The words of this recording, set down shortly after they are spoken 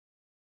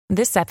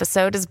This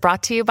episode is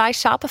brought to you by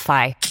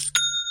Shopify.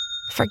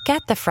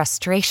 Forget the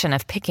frustration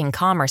of picking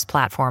commerce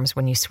platforms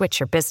when you switch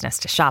your business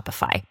to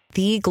Shopify,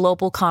 the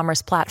global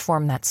commerce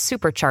platform that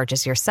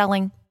supercharges your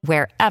selling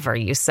wherever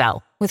you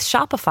sell. With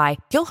Shopify,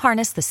 you'll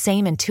harness the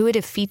same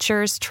intuitive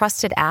features,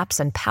 trusted apps,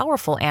 and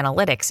powerful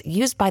analytics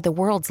used by the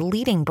world's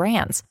leading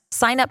brands.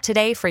 Sign up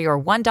today for your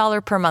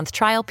 $1 per month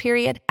trial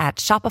period at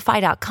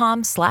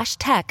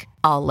shopify.com/tech,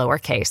 all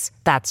lowercase.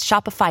 That's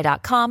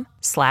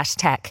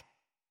shopify.com/tech.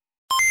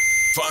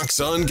 Fox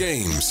on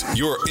Games,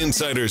 your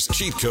insider's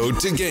cheat code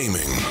to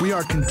gaming. We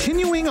are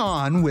continuing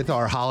on with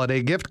our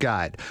holiday gift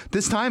guide,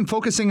 this time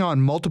focusing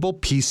on multiple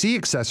PC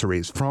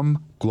accessories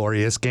from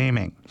Glorious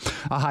Gaming.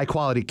 A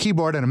high-quality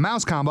keyboard and a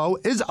mouse combo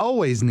is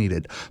always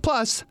needed.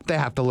 Plus, they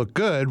have to look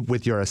good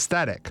with your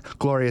aesthetic.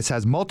 Glorious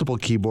has multiple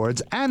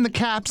keyboards and the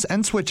caps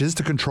and switches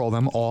to control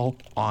them all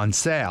on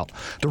sale.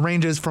 The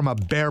ranges from a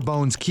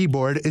bare-bones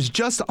keyboard is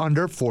just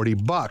under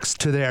 $40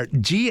 to their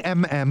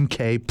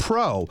GMMK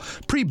Pro,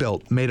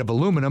 pre-built, made of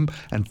aluminum,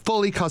 and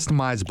fully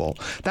customizable.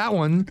 That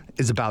one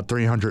is about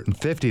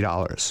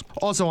 $350.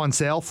 Also on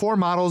sale, 4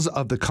 models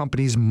of the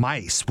company's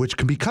mice, which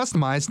can be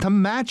customized to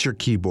match your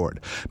keyboard.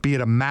 Be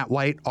it a matte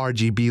white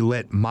RGB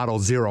lit Model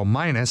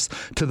 0-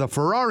 to the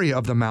Ferrari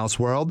of the mouse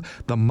world,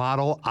 the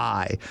Model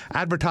I.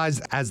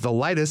 Advertised as the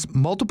lightest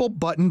multiple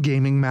button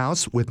gaming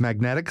mouse with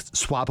magnetic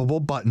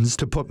swappable buttons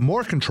to put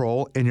more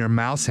control in your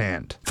mouse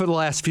hand. For the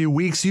last few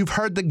weeks, you've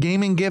heard the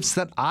gaming gifts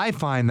that I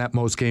find that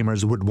most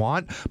gamers would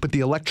want, but the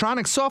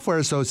Electronic Software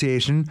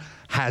Association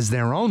has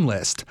their own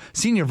list.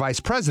 Senior Vice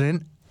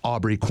President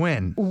Aubrey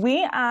Quinn.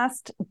 We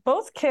asked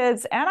both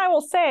kids, and I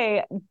will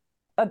say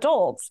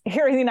adults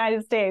here in the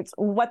United States,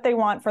 what they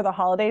want for the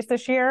holidays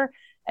this year.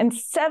 And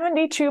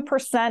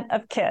 72%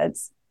 of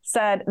kids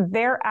said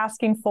they're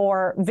asking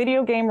for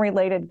video game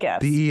related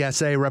gifts. The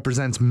ESA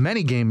represents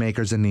many game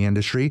makers in the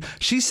industry.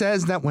 She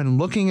says that when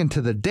looking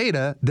into the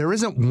data, there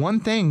isn't one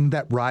thing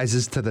that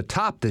rises to the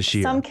top this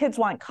year. Some kids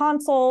want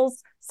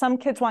consoles. Some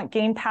kids want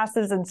game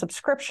passes and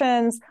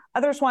subscriptions.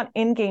 Others want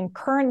in-game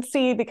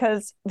currency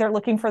because they're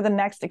looking for the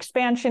next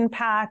expansion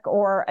pack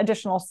or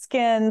additional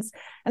skins.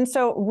 And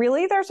so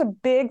really there's a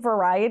big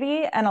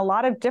variety and a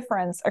lot of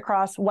difference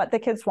across what the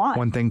kids want.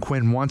 One thing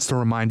Quinn wants to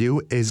remind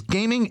you is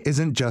gaming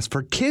isn't just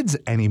for kids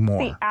anymore.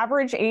 The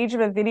average age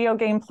of a video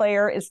game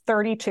player is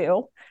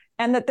 32.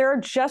 And that there are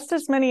just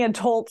as many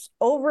adults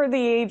over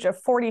the age of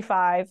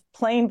 45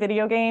 playing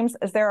video games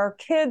as there are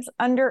kids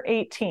under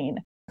 18.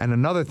 And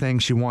another thing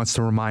she wants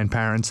to remind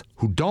parents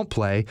who don't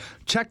play,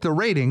 check the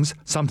ratings,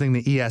 something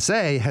the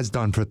ESA has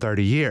done for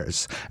 30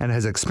 years and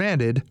has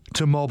expanded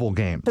to mobile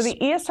games. So the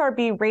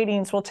ESRB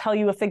ratings will tell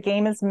you if the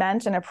game is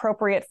meant and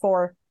appropriate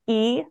for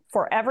E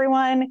for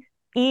everyone,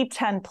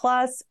 E10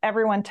 plus,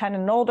 everyone 10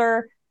 and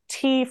older,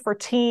 T for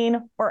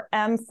teen, or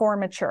M for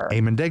mature.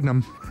 Eamon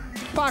Dignam,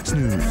 Fox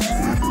News.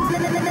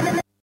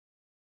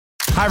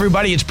 Hi,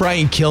 everybody. It's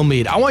Brian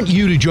Kilmeade. I want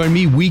you to join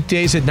me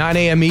weekdays at 9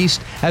 a.m.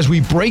 East as we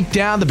break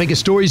down the biggest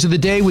stories of the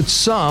day with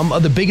some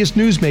of the biggest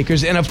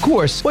newsmakers and, of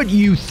course, what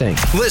you think.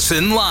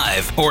 Listen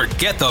live or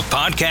get the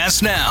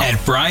podcast now at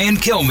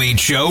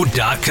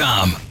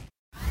BrianKilmeadShow.com.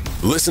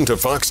 Listen to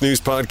Fox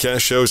News Podcast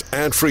shows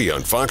ad-free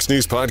on Fox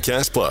News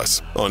Podcast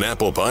Plus, on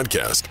Apple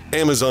Podcast,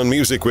 Amazon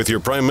Music with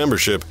your Prime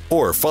membership,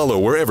 or follow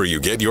wherever you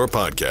get your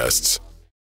podcasts.